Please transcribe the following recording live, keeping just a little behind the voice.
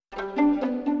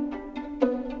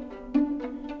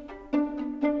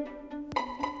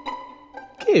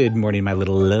Good morning, my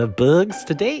little love bugs.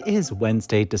 Today is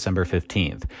Wednesday, December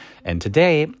 15th. And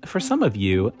today, for some of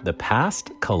you, the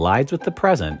past collides with the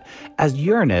present as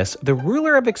Uranus, the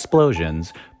ruler of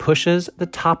explosions, pushes the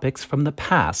topics from the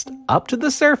past up to the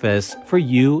surface for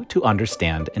you to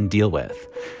understand and deal with.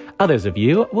 Others of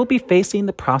you will be facing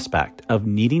the prospect of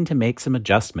needing to make some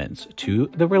adjustments to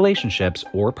the relationships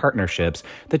or partnerships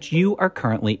that you are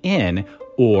currently in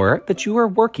or that you are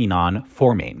working on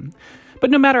forming. But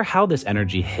no matter how this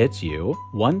energy hits you,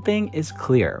 one thing is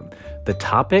clear. The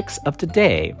topics of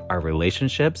today are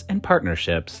relationships and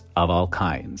partnerships of all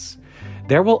kinds.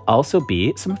 There will also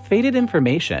be some fated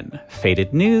information,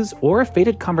 fated news, or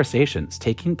fated conversations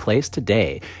taking place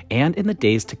today and in the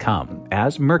days to come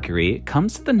as Mercury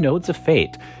comes to the nodes of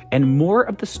fate and more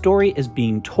of the story is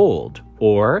being told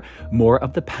or more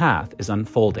of the path is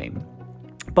unfolding.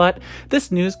 But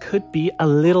this news could be a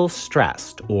little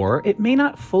stressed, or it may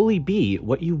not fully be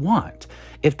what you want.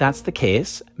 If that's the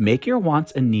case, make your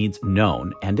wants and needs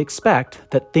known and expect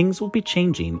that things will be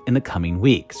changing in the coming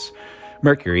weeks.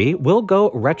 Mercury will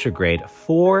go retrograde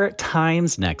 4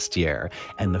 times next year,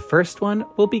 and the first one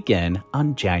will begin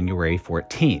on January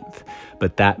 14th.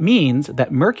 But that means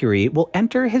that Mercury will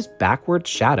enter his backward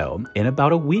shadow in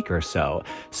about a week or so.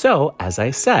 So, as I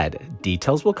said,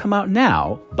 details will come out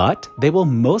now, but they will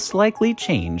most likely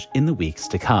change in the weeks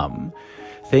to come.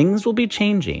 Things will be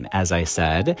changing, as I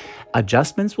said.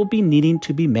 Adjustments will be needing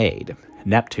to be made.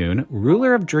 Neptune,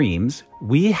 ruler of dreams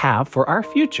we have for our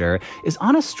future, is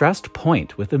on a stressed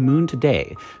point with the moon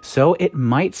today, so it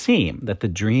might seem that the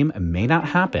dream may not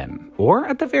happen, or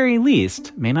at the very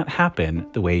least, may not happen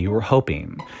the way you were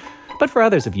hoping. But for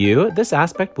others of you, this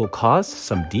aspect will cause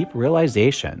some deep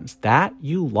realizations that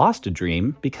you lost a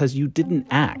dream because you didn't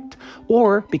act,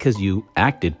 or because you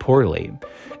acted poorly.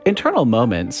 Internal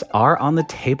moments are on the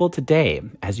table today.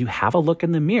 As you have a look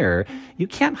in the mirror, you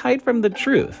can't hide from the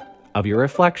truth of your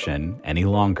reflection any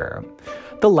longer.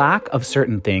 The lack of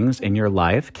certain things in your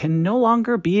life can no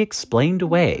longer be explained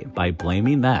away by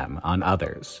blaming them on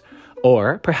others.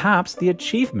 Or perhaps the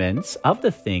achievements of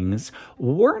the things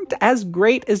weren't as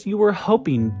great as you were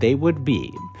hoping they would be.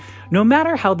 No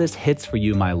matter how this hits for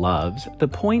you, my loves, the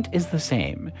point is the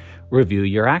same. Review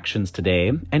your actions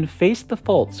today and face the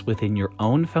faults within your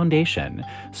own foundation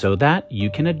so that you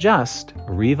can adjust,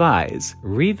 revise,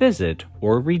 revisit,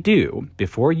 or redo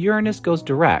before Uranus goes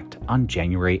direct on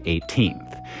January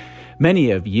 18th.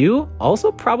 Many of you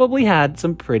also probably had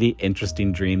some pretty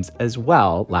interesting dreams as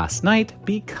well last night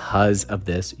because of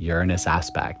this Uranus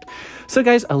aspect. So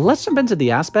guys, let's jump into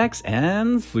the aspects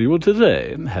and see what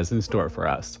today has in store for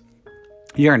us.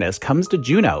 Uranus comes to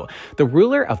Juno, the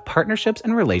ruler of partnerships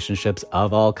and relationships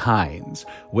of all kinds,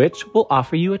 which will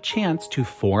offer you a chance to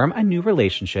form a new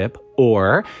relationship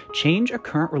or change a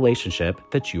current relationship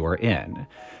that you are in.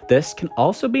 This can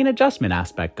also be an adjustment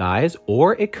aspect, guys,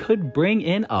 or it could bring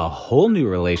in a whole new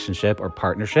relationship or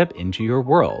partnership into your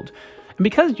world. And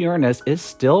because Uranus is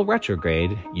still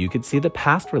retrograde, you could see the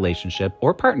past relationship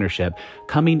or partnership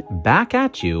coming back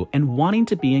at you and wanting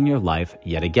to be in your life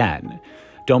yet again.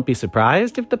 Don't be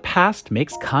surprised if the past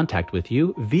makes contact with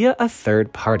you via a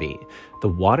third party. The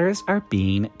waters are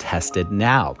being tested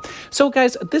now. So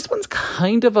guys, this one's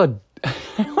kind of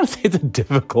I don't want to say it's a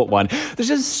difficult one. There's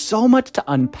just so much to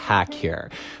unpack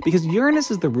here because Uranus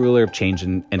is the ruler of change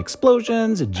and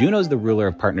explosions. Juno is the ruler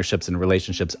of partnerships and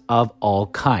relationships of all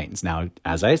kinds. Now,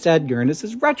 as I said, Uranus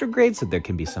is retrograde, so there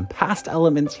can be some past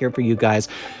elements here for you guys.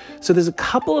 So there's a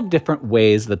couple of different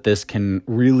ways that this can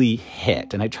really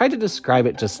hit. And I tried to describe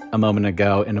it just a moment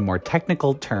ago in a more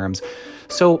technical terms.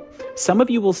 So some of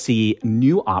you will see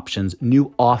new options,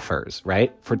 new offers,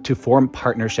 right? To form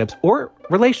partnerships or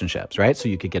relationships, right? So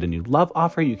you could get a new love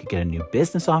offer, you could get a new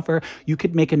business offer, you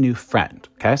could make a new friend,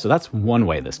 okay? So that's one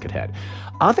way this could hit.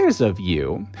 Others of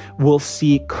you will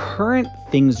see current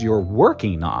things you're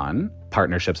working on,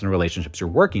 partnerships and relationships you're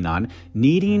working on,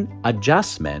 needing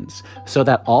adjustments so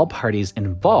that all parties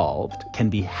involved can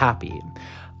be happy.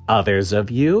 Others of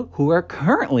you who are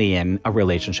currently in a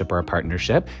relationship or a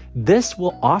partnership, this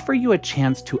will offer you a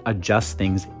chance to adjust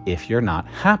things if you're not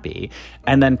happy.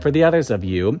 And then for the others of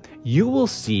you, you will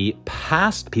see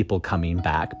past people coming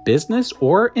back, business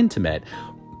or intimate,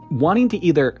 wanting to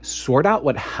either sort out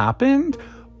what happened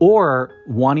or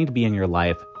wanting to be in your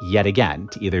life yet again,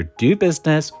 to either do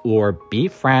business or be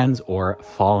friends or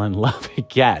fall in love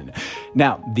again.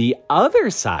 Now, the other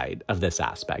side of this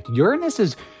aspect, Uranus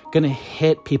is going to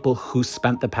hit people who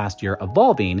spent the past year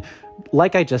evolving,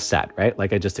 like I just said, right?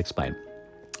 Like I just explained.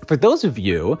 For those of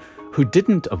you who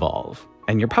didn't evolve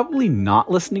and you're probably not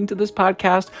listening to this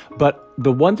podcast, but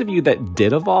the ones of you that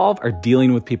did evolve are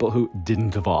dealing with people who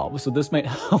didn't evolve. So this might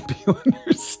help you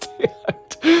understand.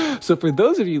 So for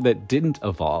those of you that didn't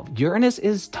evolve, Uranus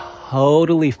is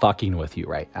totally fucking with you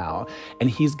right now. And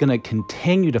he's going to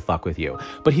continue to fuck with you.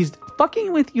 But he's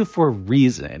fucking with you for a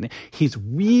reason. He's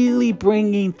really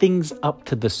bringing things up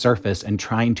to the surface and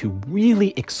trying to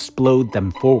really explode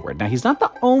them forward. Now, he's not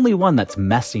the only one that's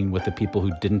messing with the people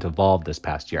who didn't evolve this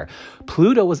past year.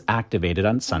 Pluto was activated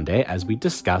on Sunday, as we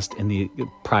discussed in the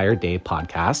prior day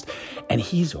podcast, and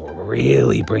he's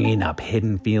really bringing up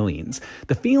hidden feelings.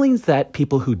 The feelings that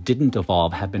people who didn't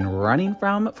evolve have been running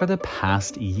from for the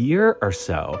past year or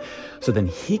so. So then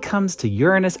he comes to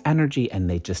Uranus energy and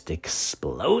they just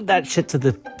explode that shit to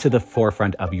the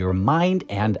forefront of your mind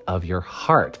and of your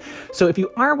heart. So if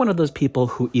you are one of those people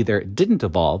who either didn't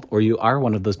evolve, or you are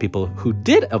one of those people who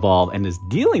did evolve and is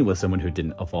dealing with someone who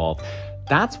didn't evolve,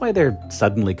 that's why they're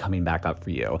suddenly coming back up for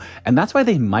you. And that's why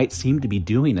they might seem to be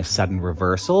doing a sudden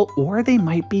reversal, or they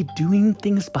might be doing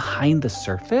things behind the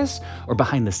surface, or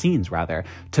behind the scenes rather,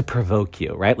 to provoke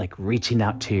you, right? Like reaching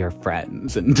out to your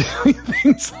friends and doing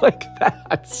things like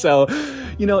that. So,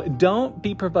 don't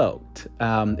be provoked.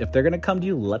 If they're going to come to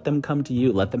you, let them come to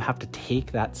you. Let them have to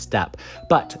take that step.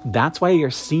 But that's why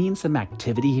you're seeing some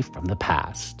activity from the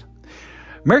past.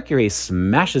 Mercury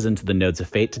smashes into the nodes of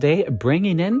fate today,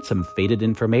 bringing in some fated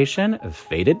information,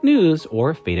 fated news,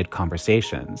 or fated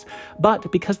conversations.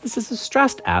 But because this is a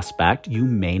stressed aspect, you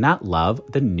may not love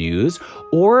the news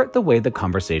or the way the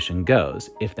conversation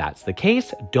goes. If that's the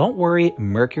case, don't worry,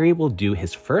 Mercury will do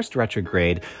his first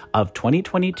retrograde of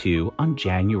 2022 on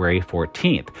January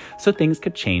 14th. So things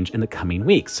could change in the coming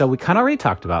weeks. So we kind of already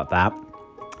talked about that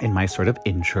in my sort of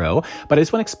intro, but I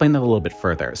just want to explain that a little bit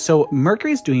further. So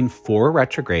Mercury's doing 4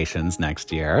 retrogradations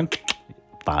next year.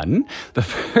 Fun. The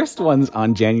first one's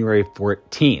on January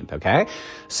 14th, okay?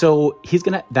 So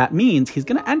that means he's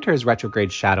gonna enter his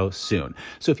retrograde shadow soon.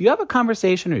 So if you have a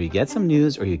conversation, or you get some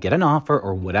news, or you get an offer,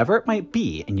 or whatever it might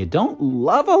be, and you don't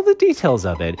love all the details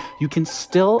of it, you can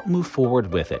still move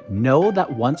forward with it. Know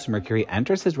that once Mercury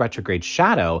enters his retrograde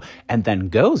shadow and then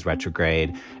goes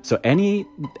retrograde, so any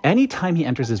time he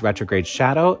enters his retrograde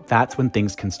shadow, that's when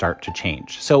things can start to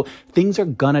change. So things are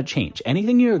gonna change.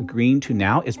 Anything you're agreeing to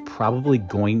now is probably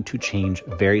going to change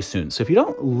very soon. So if you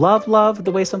don't love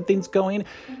the way something's going,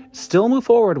 still move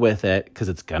forward with it, because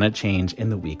it's gonna change in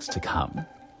the weeks to come.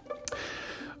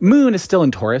 Moon is still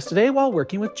in Taurus today while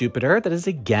working with Jupiter. That is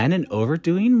again an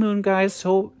overdoing moon, guys.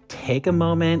 So take a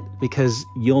moment, because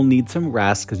you'll need some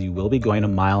rest, because you will be going a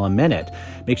mile a minute.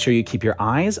 Make sure you keep your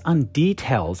eyes on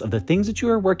details of the things that you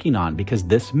are working on, because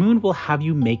this moon will have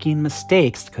you making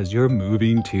mistakes because you're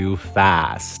moving too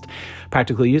fast.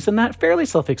 Practical use in that, fairly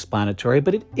self-explanatory,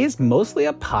 but it is mostly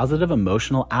a positive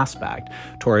emotional aspect.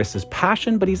 Taurus is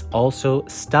passion, but he's also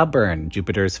stubborn.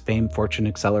 Jupiter's fame, fortune,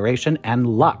 acceleration, and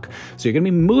luck. So you're going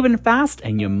to be moving fast,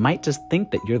 and you might just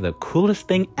think that you're the coolest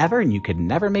thing ever, and you could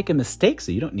never make a mistake,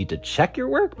 so you don't need to check your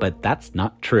work, but that's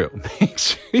not true. Make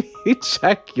sure you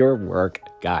check your work,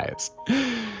 guys.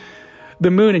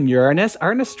 The moon and Uranus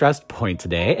are in a stressed point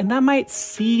today, and that might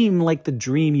seem like the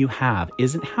dream you have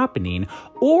isn't happening,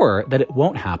 or that it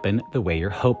won't happen the way you're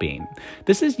hoping.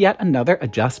 This is yet another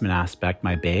adjustment aspect,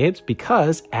 my babes,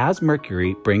 because as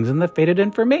Mercury brings in the fated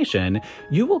information,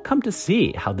 you will come to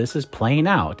see how this is playing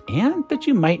out, and that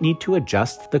you might need to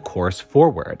adjust the course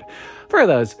forward.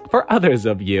 For others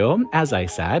of you, as I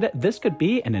said, this could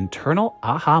be an internal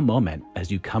aha moment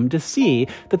as you come to see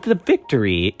that the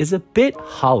victory is a bit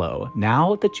hollow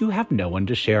now that you have no one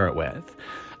to share it with.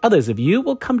 Others of you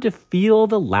will come to feel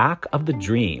the lack of the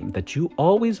dream that you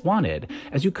always wanted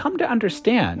as you come to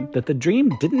understand that the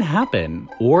dream didn't happen,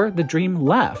 or the dream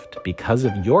left because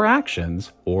of your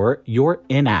actions or your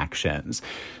inactions.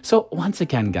 So once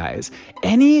again, guys,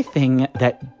 anything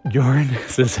that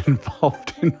Uranus is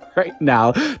involved in right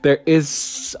now, there is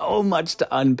so much to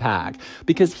unpack,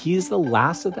 because he's the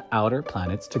last of the outer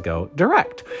planets to go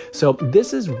direct. So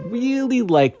this is really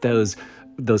like those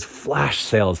flash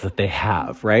sales that they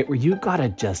have, right? Where you gotta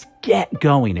just get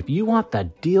going. If you want the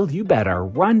deal, you better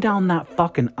run down that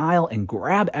fucking aisle and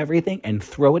grab everything and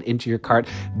throw it into your cart.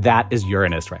 That is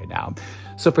Uranus right now.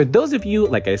 So for those of you,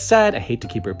 like I said, I hate to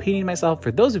keep repeating myself,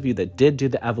 for those of you that did do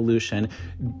the evolution,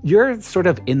 you're sort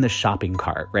of in the shopping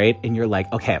cart, right? And you're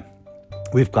like, okay,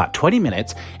 We've got 20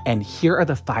 minutes, and here are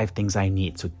the 5 things I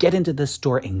need. So get into this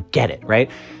store and get it, right?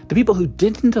 The people who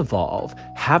didn't evolve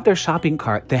have their shopping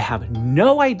cart. They have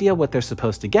no idea what they're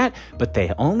supposed to get, but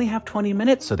they only have 20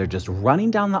 minutes, so they're just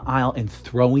running down the aisle and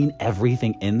throwing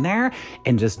everything in there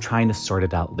and just trying to sort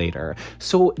it out later.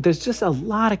 So there's just a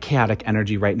lot of chaotic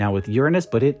energy right now with Uranus,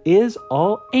 but it is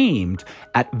all aimed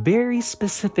at very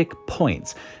specific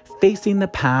points. Facing the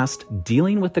past,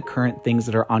 dealing with the current things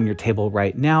that are on your table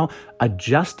right now,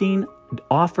 adjusting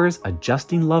offers,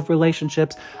 adjusting love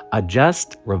relationships,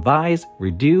 adjust, revise,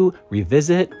 redo,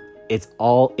 revisit. It's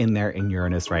all in there in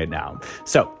Uranus right now.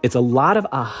 So it's a lot of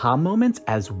aha moments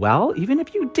as well. Even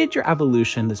if you did your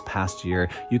evolution this past year,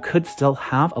 you could still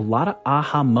have a lot of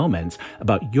aha moments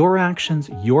about your actions,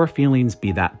 your feelings,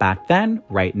 be that back then,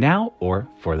 right now, or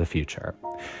for the future.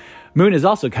 Moon is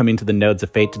also coming to the nodes of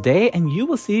fate today, and you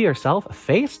will see yourself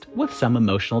faced with some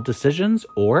emotional decisions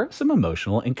or some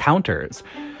emotional encounters.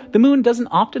 The moon doesn't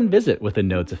often visit with the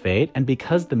nodes of fate, and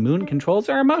because the moon controls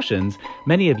our emotions,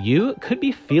 many of you could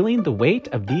be feeling the weight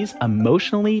of these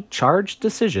emotionally charged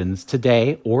decisions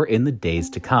today or in the days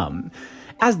to come.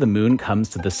 As the moon comes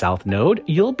to the south node,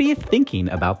 you'll be thinking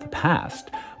about the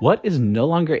past, what is no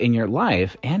longer in your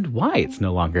life and why it's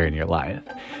no longer in your life.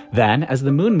 Then, as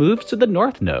the moon moves to the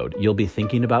north node, you'll be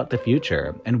thinking about the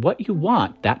future and what you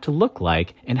want that to look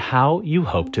like and how you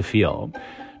hope to feel.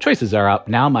 Choices are up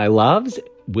now, my loves.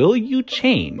 Will you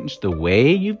change the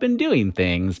way you've been doing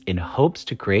things in hopes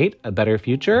to create a better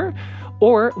future?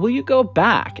 Or will you go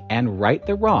back and right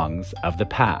the wrongs of the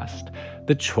past?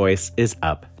 The choice is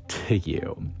up to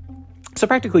you. So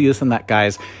practical use on that,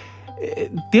 guys.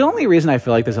 The only reason I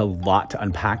feel like there's a lot to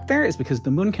unpack there is because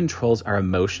the moon controls our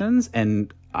emotions,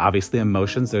 and obviously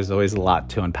emotions, there's always a lot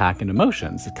to unpack in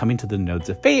emotions. Coming to the nodes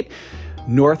of fate,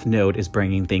 north node is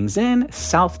bringing things in,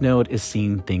 south node is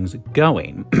seeing things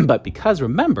going. But because,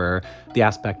 remember, the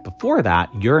aspect before that,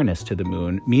 Uranus to the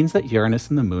moon, means that Uranus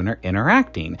and the moon are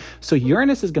interacting. So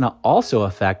Uranus is going to also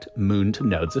affect moon to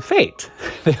nodes of fate.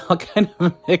 They all kind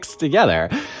of mix together.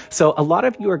 So a lot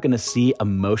of you are going to see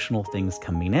emotional things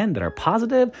coming in that are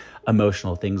positive,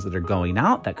 emotional things that are going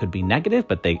out that could be negative,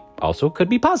 but they also could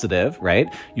be positive, right?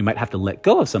 You might have to let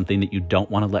go of something that you don't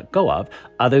want to let go of.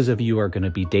 Others of you are going to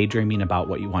be daydreaming about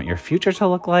what you want your future to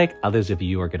look like. Others of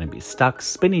you are going to be stuck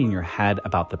spinning in your head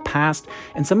about the past.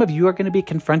 And some of you are going to be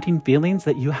confronting feelings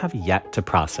that you have yet to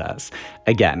process.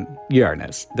 Again,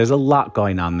 Uranus, there's a lot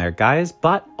going on there, guys,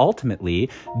 but ultimately,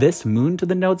 this moon to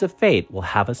the nodes of fate will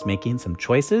have us making some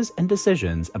choices and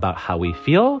decisions about how we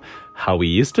feel, how we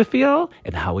used to feel,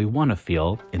 and how we want to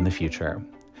feel in the future.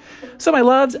 So my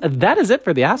loves, that is it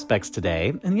for the aspects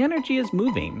today, and the energy is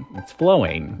moving, it's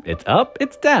flowing, it's up,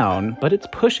 it's down, but it's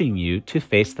pushing you to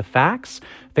face the facts,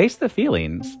 face the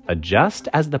feelings, adjust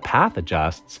as the path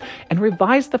adjusts, and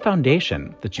revise the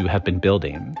foundation that you have been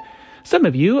building. Some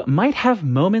of you might have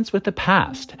moments with the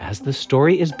past as the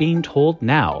story is being told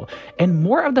now, and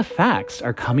more of the facts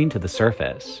are coming to the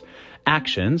surface.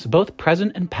 Actions, both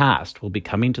present and past, will be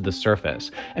coming to the surface,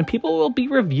 and people will be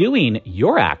reviewing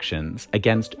your actions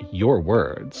against your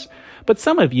words. But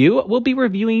some of you will be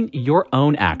reviewing your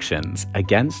own actions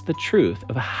against the truth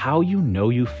of how you know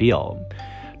you feel.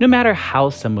 No matter how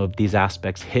some of these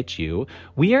aspects hit you,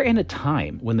 we are in a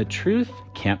time when the truth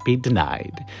can't be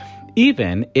denied.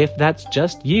 Even if that's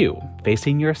just you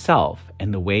facing yourself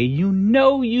and the way you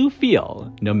know you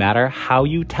feel, no matter how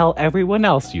you tell everyone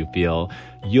else you feel,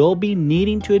 you'll be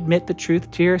needing to admit the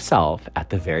truth to yourself at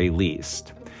the very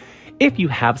least. If you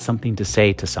have something to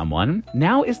say to someone,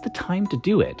 now is the time to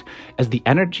do it, as the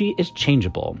energy is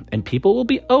changeable and people will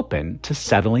be open to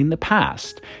settling the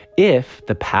past if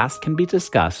the past can be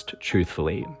discussed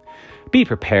truthfully. Be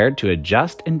prepared to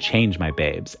adjust and change, my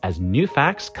babes, as new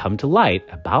facts come to light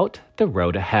about the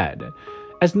road ahead.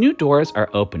 As new doors are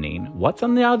opening, what's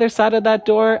on the other side of that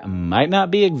door might not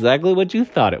be exactly what you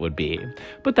thought it would be.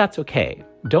 But that's okay.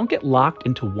 Don't get locked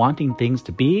into wanting things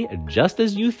to be just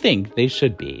as you think they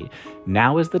should be.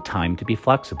 Now is the time to be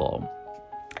flexible.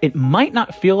 It might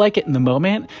not feel like it in the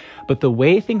moment, but the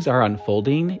way things are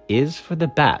unfolding is for the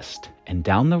best. And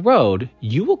down the road,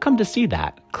 you will come to see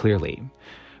that clearly.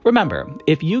 Remember,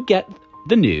 if you get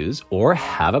the news or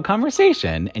have a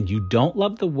conversation and you don't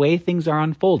love the way things are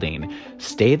unfolding,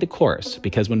 stay the course,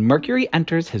 because when Mercury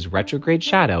enters his retrograde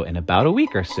shadow in about a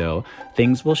week or so,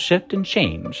 things will shift and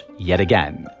change yet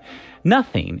again.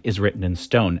 Nothing is written in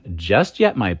stone just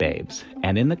yet, my babes,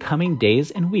 and in the coming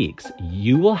days and weeks,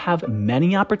 you will have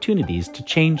many opportunities to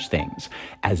change things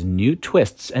as new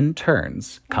twists and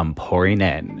turns come pouring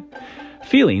in.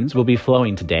 Feelings will be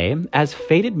flowing today as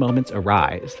fated moments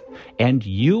arise, and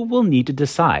you will need to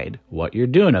decide what you're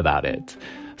doing about it.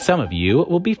 Some of you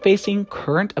will be facing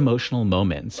current emotional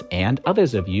moments, and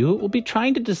others of you will be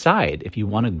trying to decide if you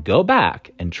want to go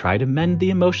back and try to mend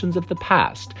the emotions of the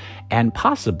past and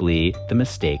possibly the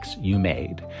mistakes you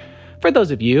made. For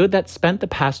those of you that spent the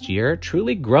past year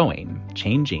truly growing,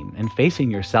 changing, and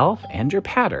facing yourself and your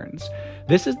patterns,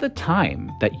 this is the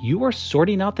time that you are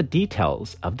sorting out the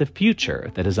details of the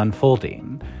future that is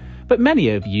unfolding. But many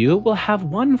of you will have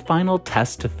one final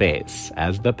test to face,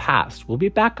 as the past will be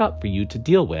back up for you to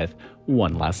deal with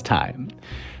one last time.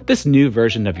 This new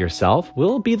version of yourself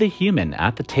will be the human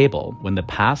at the table when the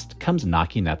past comes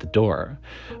knocking at the door.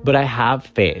 But I have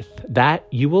faith that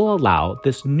you will allow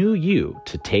this new you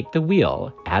to take the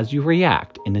wheel as you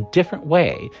react in a different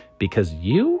way, because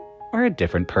you are a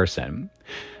different person.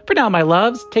 For now, my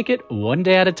loves, take it one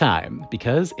day at a time,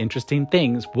 because interesting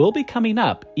things will be coming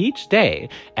up each day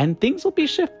and things will be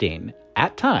shifting,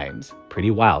 at times,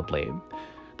 pretty wildly.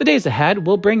 The days ahead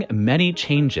will bring many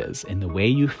changes in the way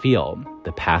you feel,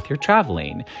 the path you're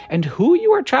traveling, and who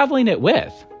you are traveling it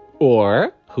with,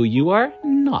 or who you are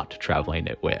not traveling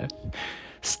it with.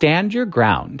 Stand your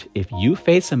ground if you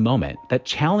face a moment that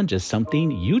challenges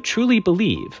something you truly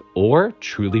believe or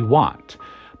truly want.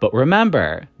 But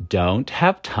remember, don't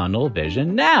have tunnel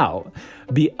vision now.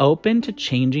 Be open to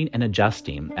changing and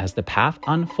adjusting as the path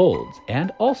unfolds,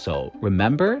 and also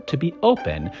remember to be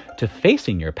open to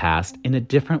facing your past in a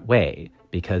different way,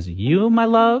 because you, my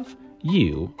love,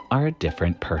 you are a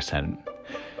different person.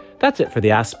 That's it for the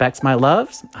aspects, my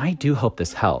loves. I do hope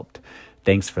this helped.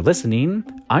 Thanks for listening.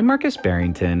 I'm Marcus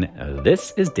Barrington.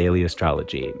 This is Daily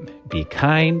Astrology. Be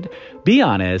kind, be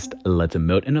honest, let's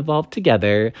emote and evolve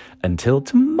together. Until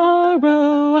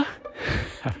tomorrow,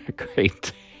 have a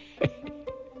great day.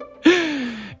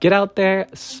 Get out there,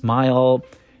 smile.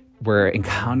 We're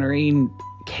encountering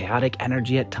chaotic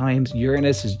energy at times.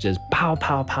 Uranus is just pow,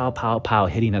 pow, pow, pow, pow,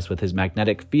 hitting us with his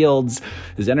magnetic fields,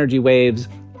 his energy waves.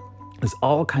 There's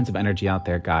all kinds of energy out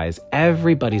there, guys.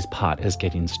 Everybody's pot is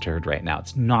getting stirred right now.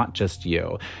 It's not just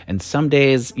you. And some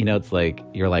days, it's like,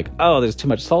 you're like, oh, there's too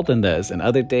much salt in this. And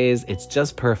other days, it's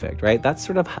just perfect, right? That's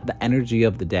sort of the energy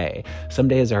of the day. Some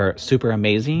days are super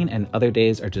amazing, and other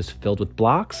days are just filled with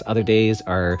blocks. Other days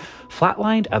are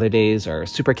flatlined. Other days are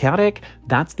super chaotic.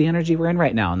 That's the energy we're in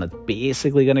right now. And that's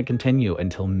basically going to continue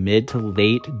until mid to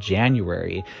late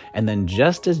January. And then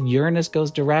just as Uranus goes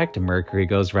direct, Mercury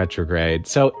goes retrograde.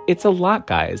 So it's a lot,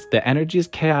 guys. The energy is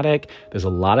chaotic. There's a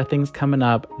lot of things coming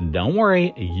up. Don't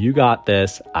worry. You got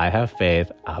this. I have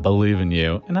faith. I believe in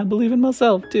you. And I believe in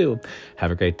myself too.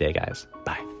 Have a great day, guys.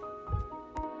 Bye.